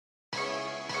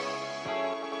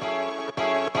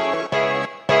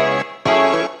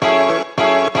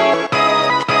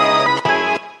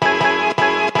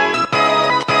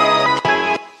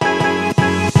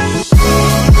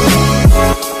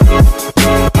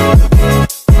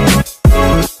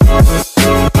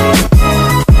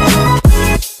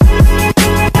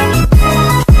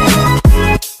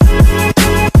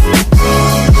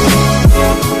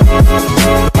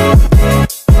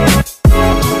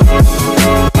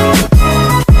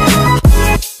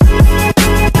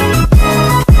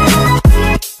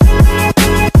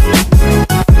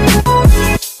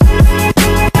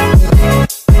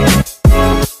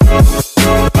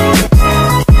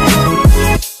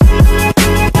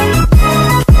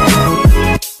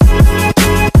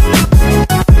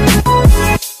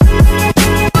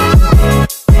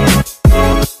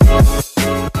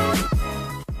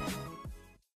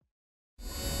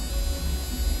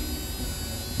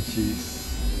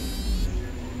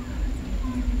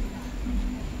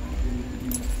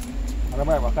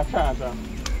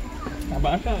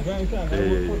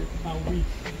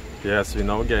Yes, we're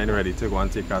now getting ready to go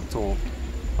and take a tour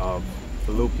of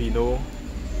the Loppinot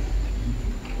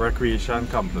Recreation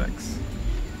Complex.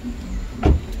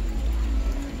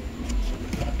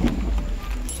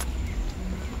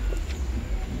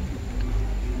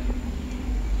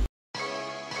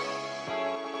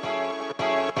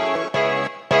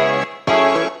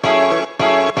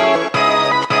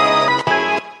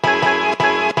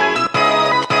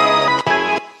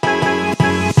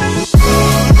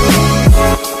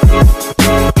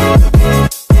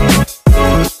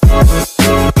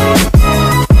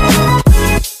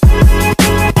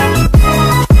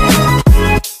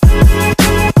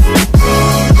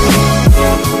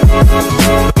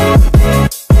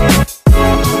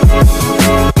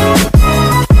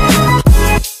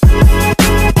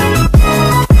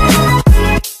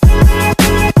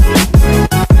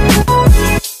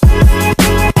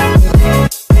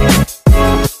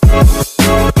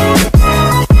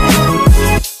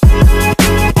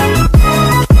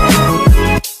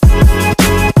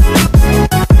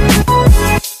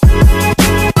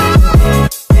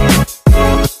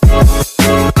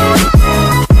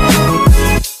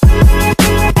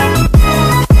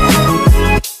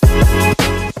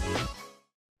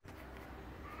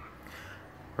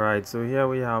 Right, so here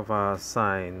we have a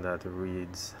sign that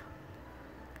reads,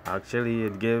 actually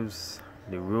it gives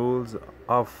the rules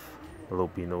of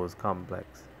Loppinot's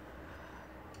complex,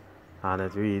 and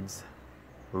it reads,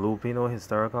 Loppinot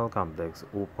Historical Complex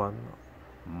open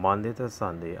Monday to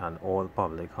Sunday and all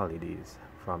public holidays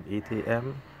from 8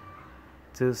 a.m.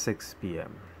 to 6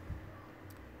 p.m.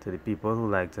 To the people who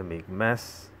like to make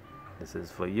mess, this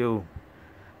is for you.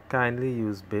 Kindly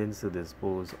use bins to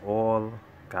dispose all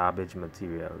garbage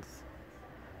materials.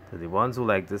 To the ones who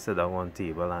like to sit down on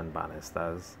table and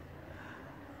banisters,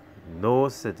 no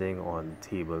sitting on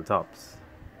tabletops.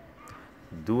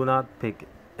 Do not pick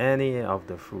any of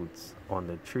the fruits on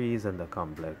the trees in the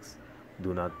complex.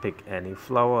 Do not pick any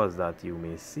flowers that you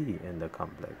may see in the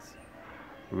complex.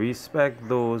 Respect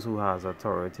those who has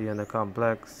authority in the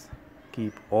complex.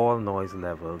 Keep all noise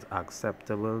levels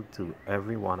acceptable to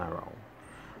everyone around.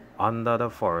 Under the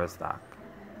Forest Act,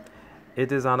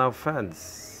 it is an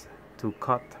offense to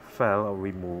cut, fell, or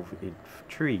remove a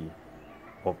tree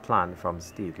or plant from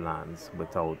state lands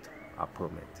without a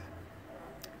permit.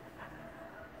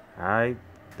 Alright,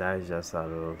 that is just a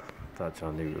little touch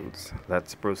on the rules.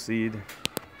 Let's proceed.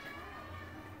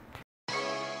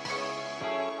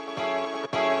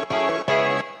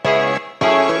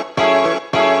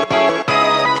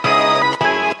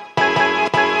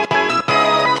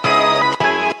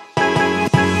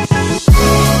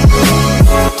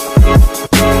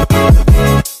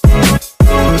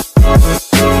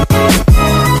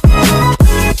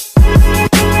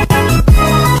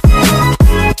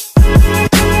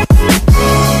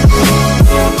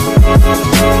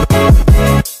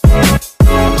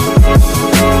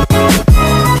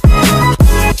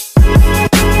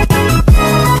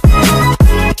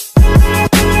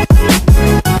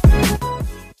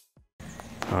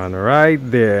 And right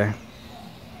there,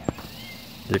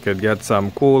 you could get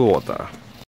some cold water.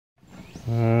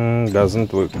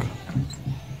 Doesn't work.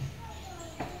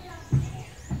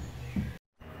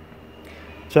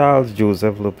 Charles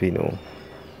Joseph Loppinot,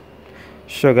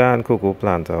 sugar and cocoa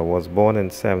planter, was born in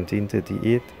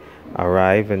 1738,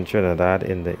 arrived in Trinidad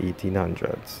in the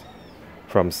 1800s.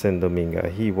 From Saint Domingo,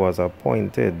 he was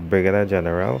appointed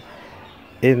Brigadier-General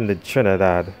in the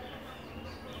Trinidad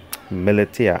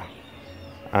Militia,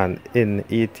 and in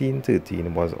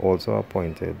 1813 was also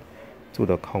appointed to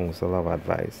the Council of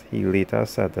Advice. He later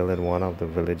settled in one of the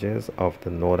villages of the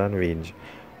Northern Range,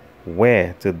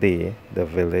 where today the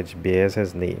village bears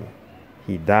his name.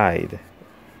 He died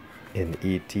in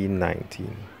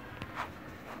 1819.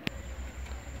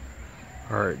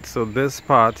 Alright, so this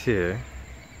part here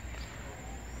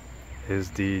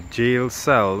is the jail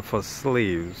cell for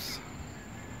slaves,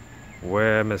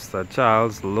 where Mr.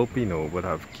 Charles Loppinot would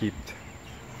have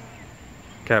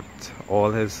kept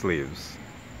all his slaves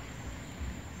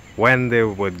when they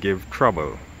would give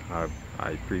trouble,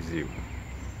 I presume.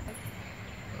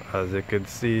 As you can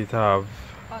see, it have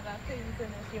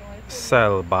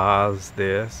cell bars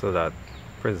there so that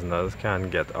prisoners can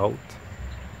get out.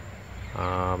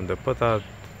 They put a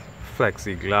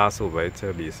plexiglass over it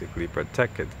to basically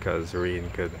protect it, because rain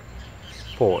could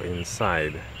pour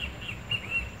inside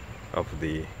of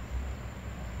the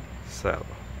cell.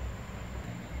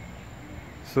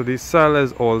 So the cell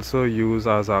is also used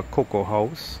as a cocoa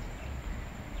house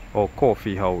or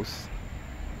coffee house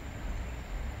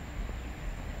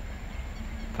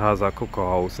has a cooker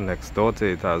house next door to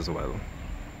it as well.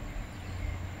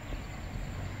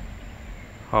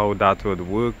 How that would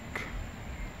work,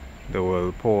 they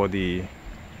will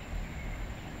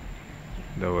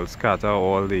scatter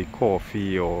all the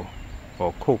coffee or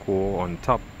cocoa on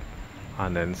top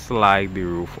and then slide the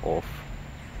roof off.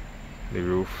 The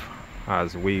roof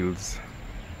has wheels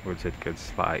which it could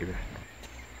slide.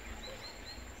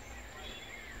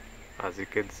 As you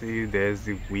can see, there's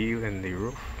the wheel in the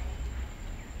roof.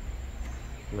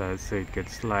 That's so it could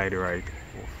slide right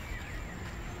off.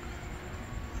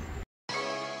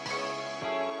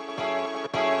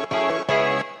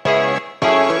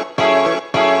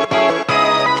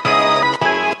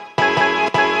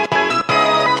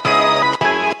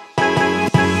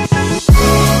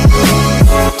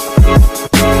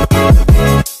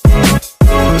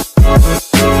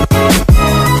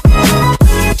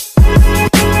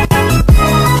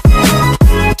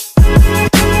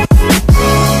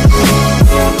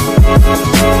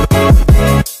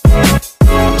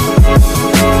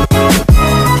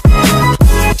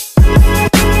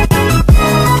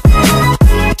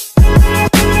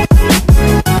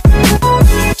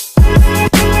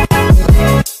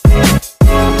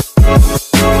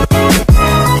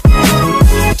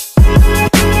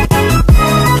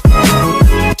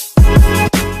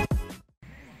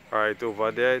 Right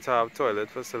over there it have toilet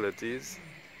facilities,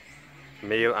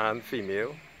 male and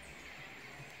female,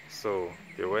 so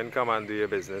you won't come and do your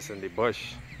business in the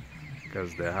bush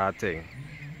because they're hard thing.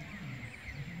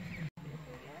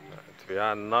 Right, we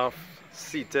have enough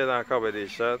seated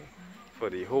accommodation for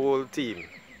the whole team.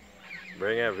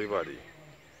 Bring everybody.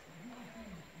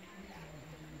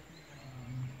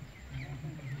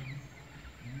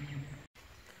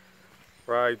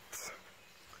 Right.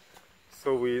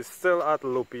 So we're still at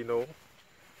Loppinot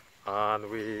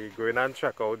and we're going and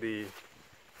check out the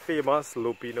famous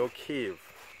Loppinot cave.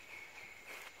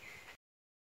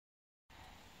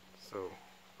 So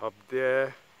up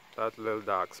there, that little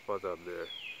dark spot up there,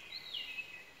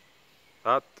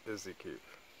 that is the cave.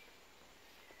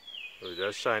 We'll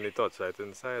just shine the torchlight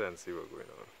inside and see what's going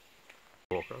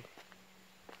on. Walk up.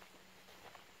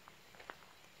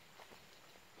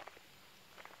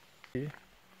 Okay.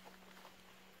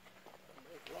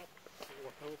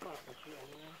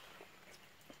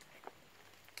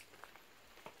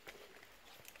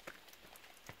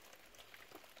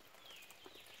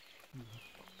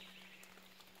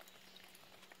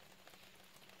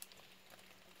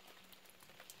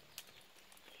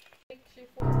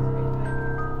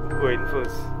 Going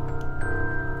first.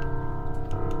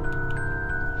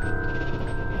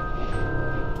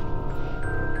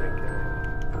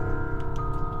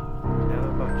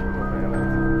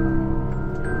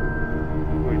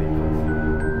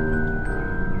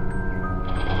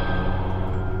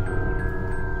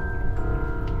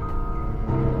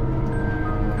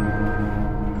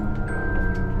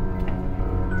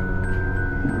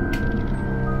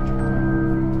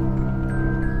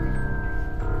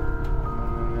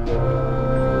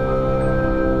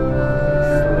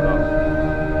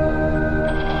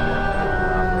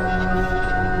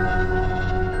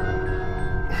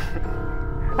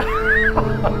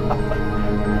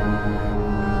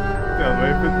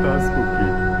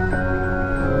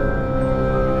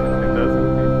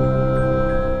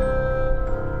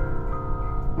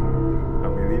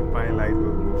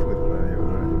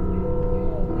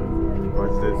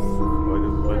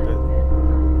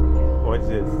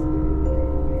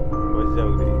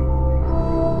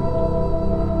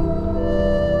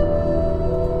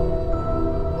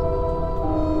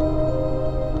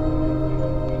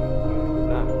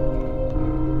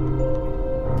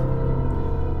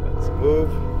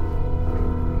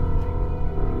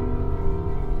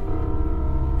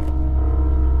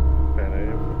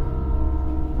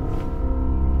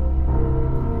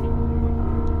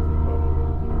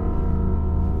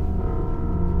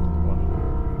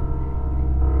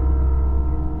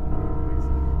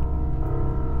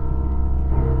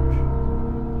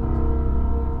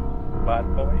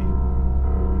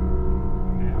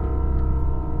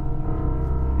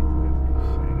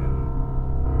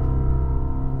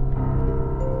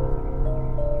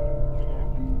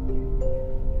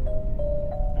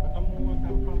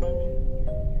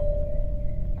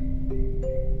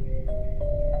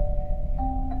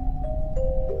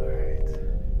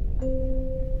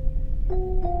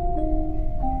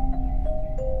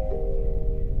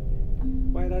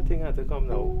 Had to come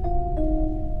now.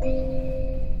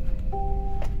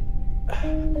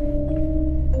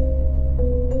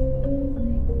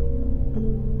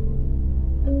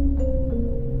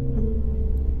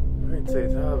 Right, so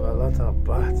it have a lot of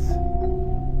bats.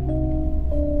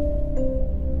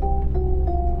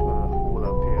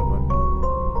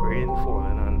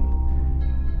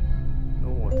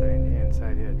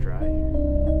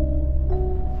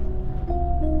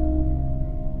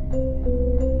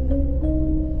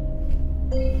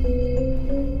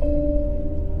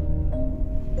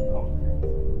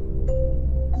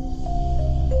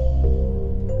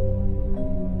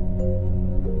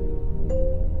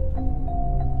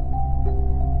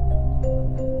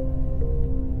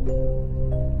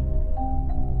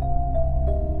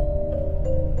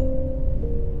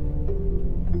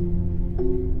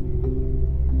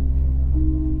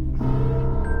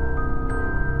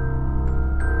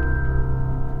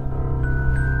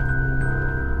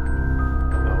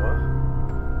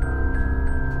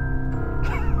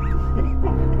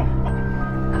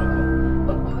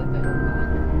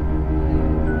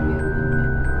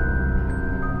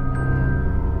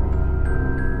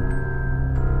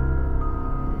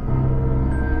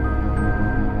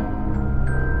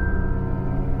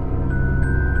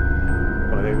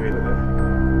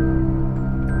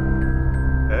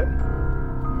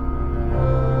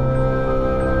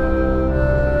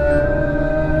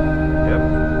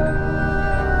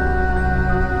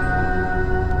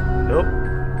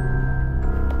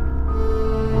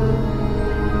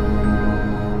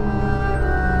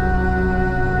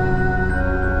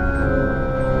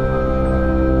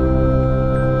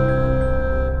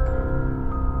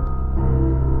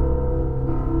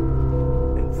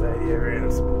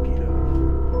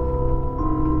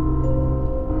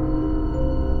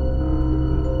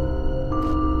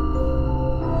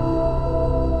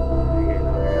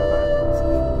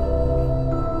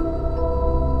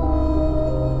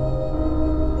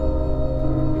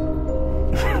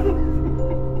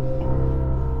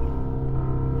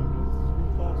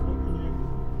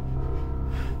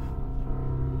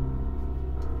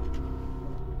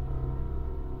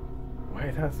 Why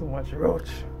it has so much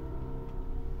roach?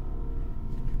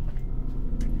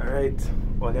 Alright,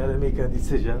 well, I gotta make a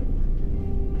decision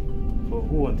for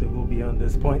who want to go beyond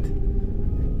this point.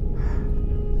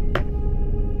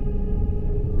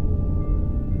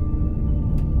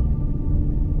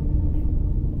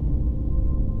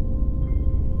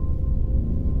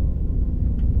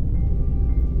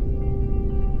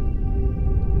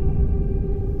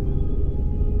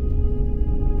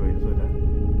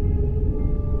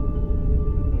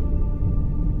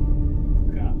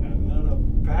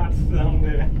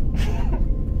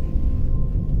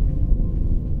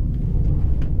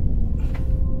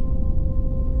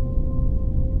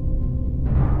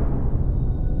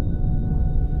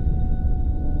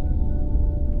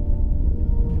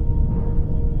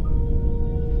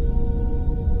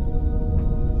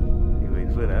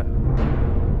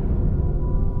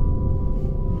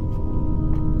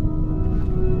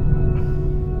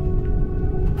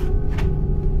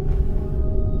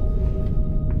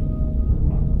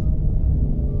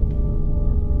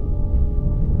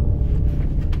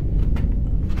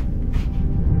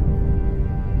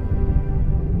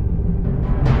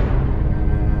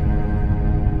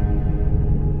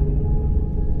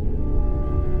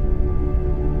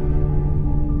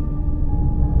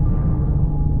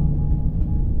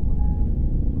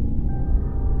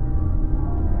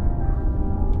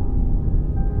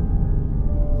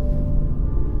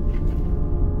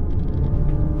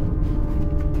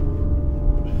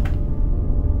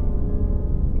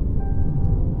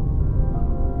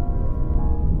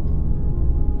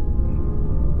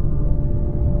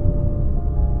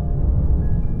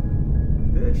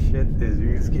 Shit is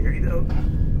really scary though.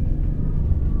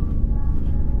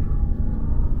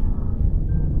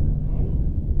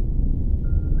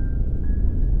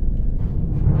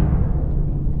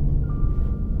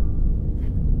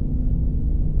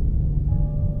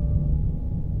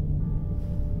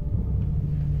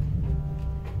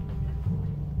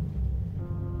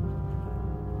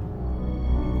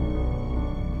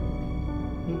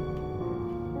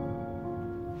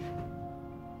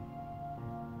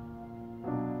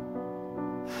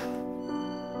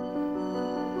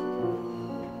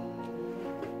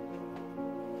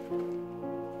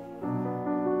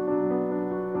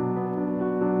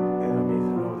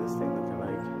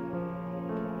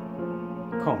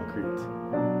 Concrete.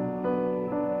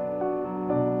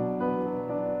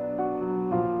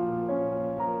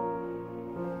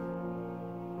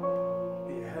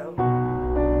 The hell?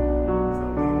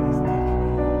 Something is deep.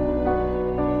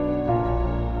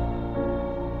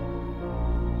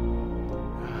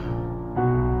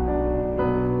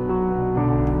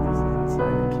 This is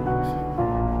inside the cave.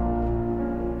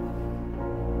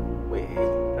 Wait,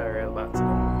 the real bats come.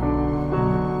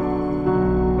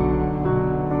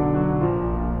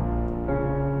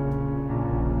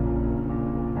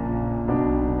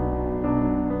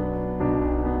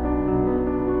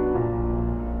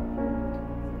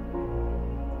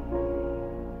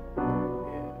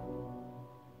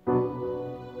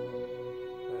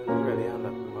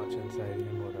 Inside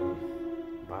here more than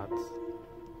bats,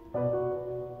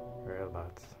 real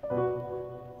bats,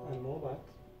 and more bats.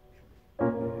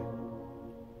 Yeah.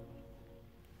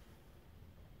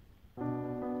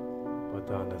 But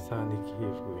on the sandy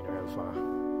cave going real far,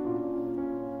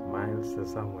 miles to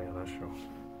somewhere, I'm not sure.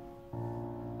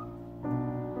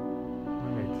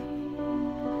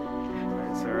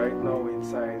 Alright, so right now we're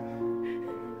inside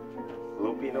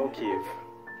Loppinot cave.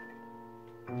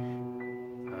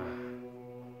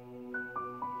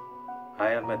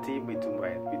 I and my team, we too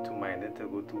minded to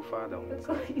go too far down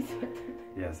inside.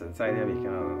 Yes, inside here we can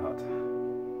have a lot.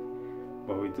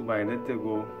 But we too minded to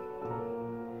go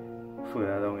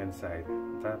further down inside.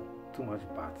 That's too much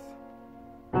bats.